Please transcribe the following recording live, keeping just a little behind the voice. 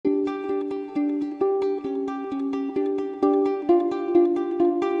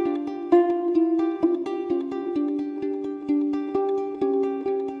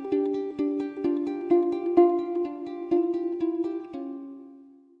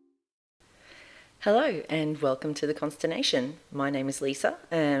Hello and welcome to The Consternation. My name is Lisa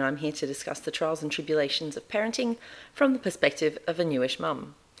and I'm here to discuss the trials and tribulations of parenting from the perspective of a newish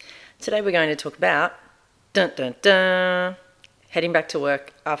mum. Today we're going to talk about heading back to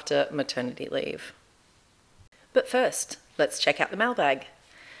work after maternity leave. But first, let's check out the mailbag.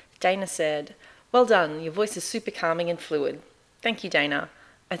 Dana said, "Well done, your voice is super calming and fluid." Thank you, Dana.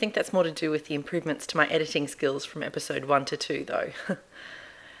 I think that's more to do with the improvements to my editing skills from episode 1 to 2 though.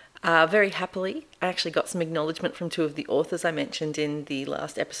 Very happily, I actually got some acknowledgement from two of the authors I mentioned in the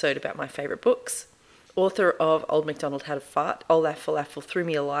last episode about my favourite books. Author of Old MacDonald Had a Fart, Olaf Falafel threw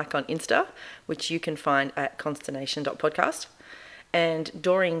me a like on Insta, which you can find at consternation.podcast. And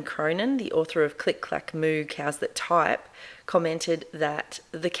Doreen Cronin, the author of Click Clack Moo Cows That Type, commented that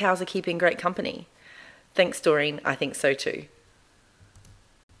the cows are keeping great company. Thanks, Doreen, I think so too.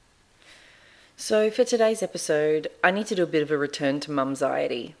 So for today's episode, I need to do a bit of a return to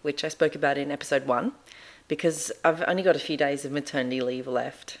mumsiety, which I spoke about in episode 1, because I've only got a few days of maternity leave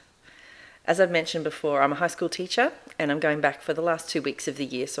left. As I've mentioned before, I'm a high school teacher and I'm going back for the last 2 weeks of the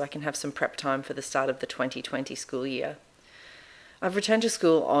year so I can have some prep time for the start of the 2020 school year. I've returned to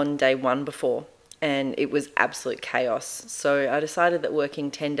school on day 1 before and it was absolute chaos, so I decided that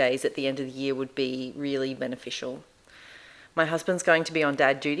working 10 days at the end of the year would be really beneficial. My husband's going to be on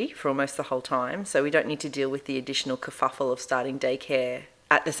dad duty for almost the whole time, so we don't need to deal with the additional kerfuffle of starting daycare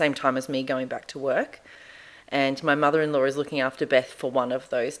at the same time as me going back to work. And my mother-in-law is looking after Beth for one of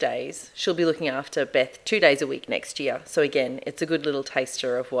those days. She'll be looking after Beth 2 days a week next year, so again, it's a good little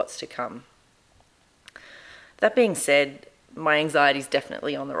taster of what's to come. That being said, my anxiety is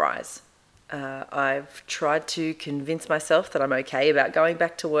definitely on the rise. I've tried to convince myself that I'm okay about going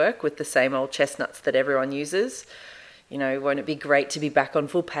back to work with the same old chestnuts that everyone uses. You know, won't it be great to be back on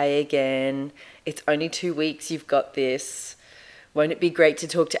full pay again? It's only 2 weeks, you've got this. Won't it be great to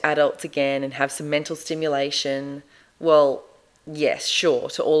talk to adults again and have some mental stimulation? Well, yes, sure,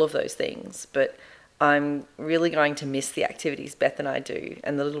 to all of those things. But I'm really going to miss the activities Beth and I do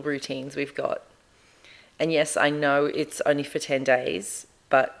and the little routines we've got. And yes, I know it's only for 10 days,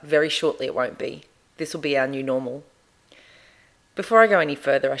 but very shortly it won't be. This will be our new normal. Before I go any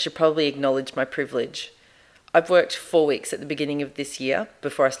further, I should probably acknowledge my privilege. I've worked 4 weeks at the beginning of this year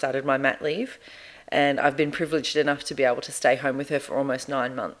before I started my mat leave, and I've been privileged enough to be able to stay home with her for almost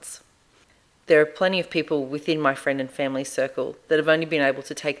 9 months. There are plenty of people within my friend and family circle that have only been able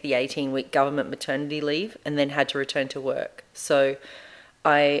to take the 18-week government maternity leave and then had to return to work. So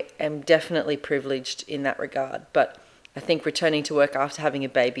I am definitely privileged in that regard, but I think returning to work after having a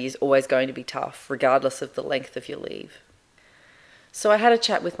baby is always going to be tough, regardless of the length of your leave. So I had a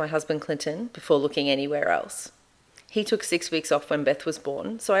chat with my husband Clinton before looking anywhere else. He took 6 weeks off when Beth was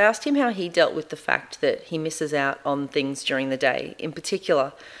born, so I asked him how he dealt with the fact that he misses out on things during the day, in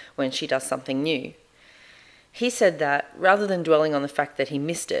particular when she does something new. He said that, rather than dwelling on the fact that he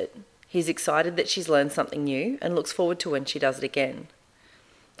missed it, he's excited that she's learned something new and looks forward to when she does it again.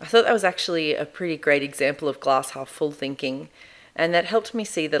 I thought that was actually a pretty great example of glass half full thinking, and that helped me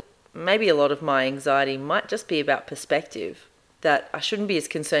see that maybe a lot of my anxiety might just be about perspective. That I shouldn't be as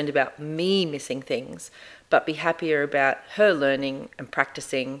concerned about me missing things, but be happier about her learning and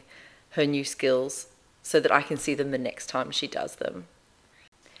practicing her new skills so that I can see them the next time she does them.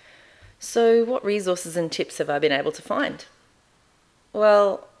 So what resources and tips have I been able to find?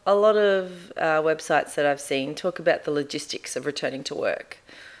 Well, a lot of websites that I've seen talk about the logistics of returning to work.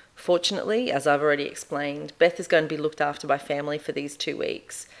 Fortunately, as I've already explained, Beth is going to be looked after by family for these 2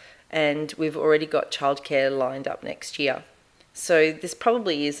 weeks, and we've already got childcare lined up next year. So this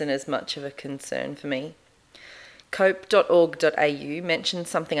probably isn't as much of a concern for me. Cope.org.au mentions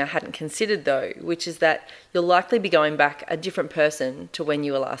something I hadn't considered though, which is that you'll likely be going back a different person to when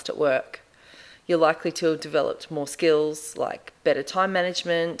you were last at work. You're likely to have developed more skills like better time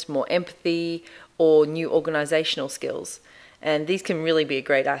management, more empathy, or new organisational skills, and these can really be a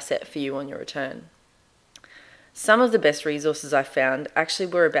great asset for you on your return. Some of the best resources I found actually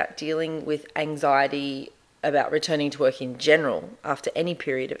were about dealing with anxiety about returning to work in general after any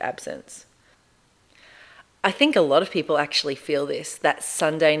period of absence. I think a lot of people actually feel this, that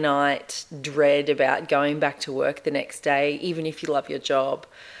Sunday night dread about going back to work the next day, even if you love your job,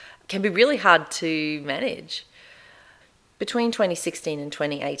 can be really hard to manage. Between 2016 and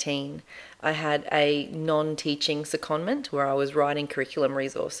 2018, I had a non-teaching secondment where I was writing curriculum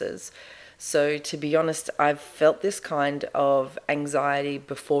resources. So to be honest, I've felt this kind of anxiety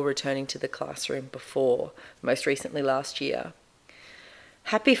before returning to the classroom before, most recently last year.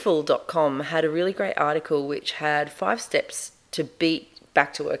 Happyful.com had a really great article which had 5 steps to beat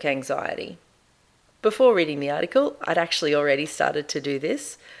back to work anxiety. Before reading the article, I'd actually already started to do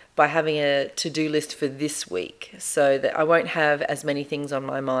this, by having a to-do list for this week so that I won't have as many things on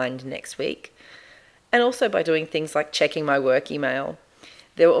my mind next week. And also by doing things like checking my work email.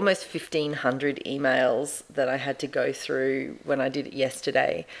 There were almost 1,500 emails that I had to go through when I did it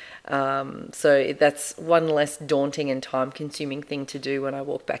yesterday. So that's one less daunting and time-consuming thing to do when I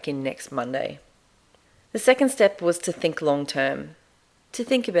walk back in next Monday. The second step was to think long-term, to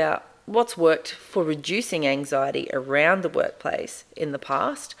think about what's worked for reducing anxiety around the workplace in the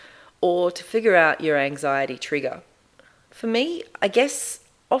past, or to figure out your anxiety trigger. For me, I guess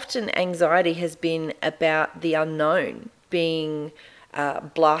often anxiety has been about the unknown, being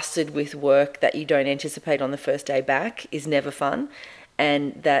blasted with work that you don't anticipate on the first day back is never fun,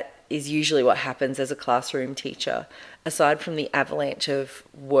 and that is usually what happens as a classroom teacher, aside from the avalanche of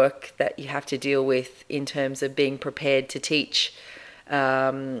work that you have to deal with in terms of being prepared to teach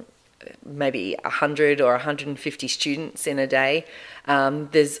maybe 100 or 150 students in a day.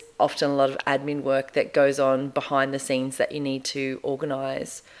 There's often a lot of admin work that goes on behind the scenes that you need to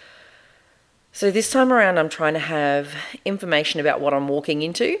organise. So this time around, I'm trying to have information about what I'm walking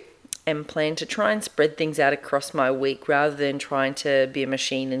into and plan to try and spread things out across my week rather than trying to be a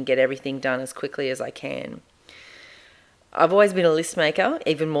machine and get everything done as quickly as I can. I've always been a list maker,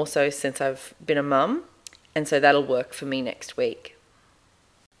 even more so since I've been a mum, and so that'll work for me next week.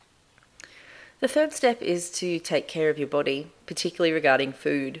 The third step is to take care of your body, particularly regarding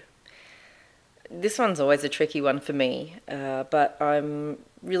food. This one's always a tricky one for me, but I'm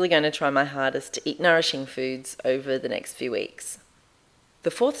really going to try my hardest to eat nourishing foods over the next few weeks.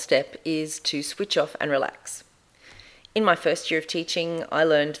 The fourth step is to switch off and relax. In my first year of teaching, I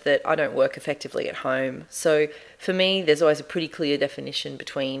learned that I don't work effectively at home, so for me there's always a pretty clear definition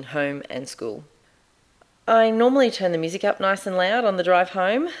between home and school. I normally turn the music up nice and loud on the drive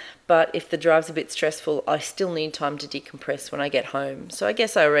home, but if the drive's a bit stressful, I still need time to decompress when I get home, so I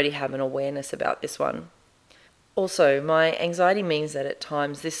guess I already have an awareness about this one. Also, my anxiety means that at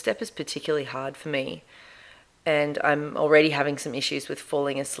times this step is particularly hard for me, and I'm already having some issues with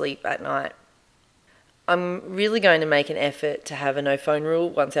falling asleep at night. I'm really going to make an effort to have a no phone rule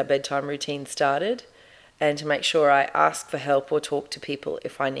once our bedtime routine started, and to make sure I ask for help or talk to people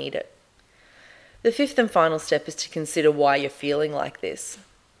if I need it. The fifth and final step is to consider why you're feeling like this.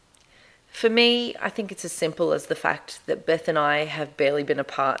 For me, I think it's as simple as the fact that Beth and I have barely been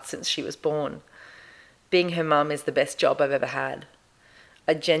apart since she was born. Being her mum is the best job I've ever had.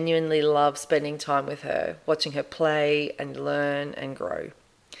 I genuinely love spending time with her, watching her play and learn and grow.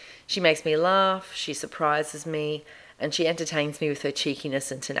 She makes me laugh, she surprises me, and she entertains me with her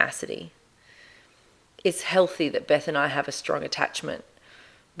cheekiness and tenacity. It's healthy that Beth and I have a strong attachment,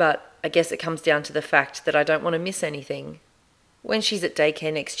 but I guess it comes down to the fact that I don't want to miss anything. When she's at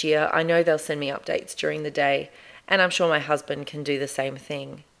daycare next year, I know they'll send me updates during the day, and I'm sure my husband can do the same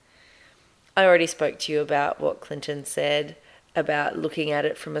thing. I already spoke to you about what Clinton said about looking at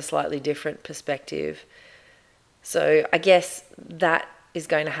it from a slightly different perspective. So I guess that is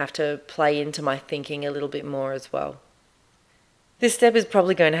going to have to play into my thinking a little bit more as well. This step is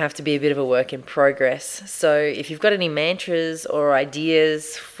probably going to have to be a bit of a work in progress. So if you've got any mantras or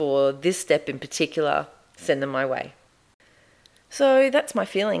ideas for this step in particular, send them my way. So that's my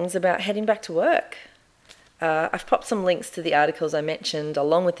feelings about heading back to work. I've popped some links to the articles I mentioned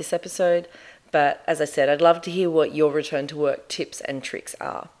along with this episode, but as I said, I'd love to hear what your return to work tips and tricks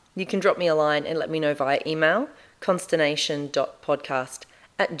are. You can drop me a line and let me know via email,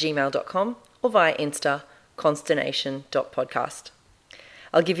 consternation.podcast@gmail.com, or via Insta, consternation.podcast.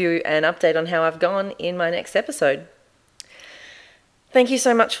 I'll give you an update on how I've gone in my next episode. Thank you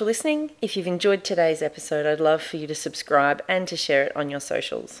so much for listening. If you've enjoyed today's episode, I'd love for you to subscribe and to share it on your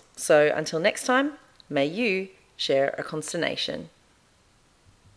socials. So until next time, may you share a consternation.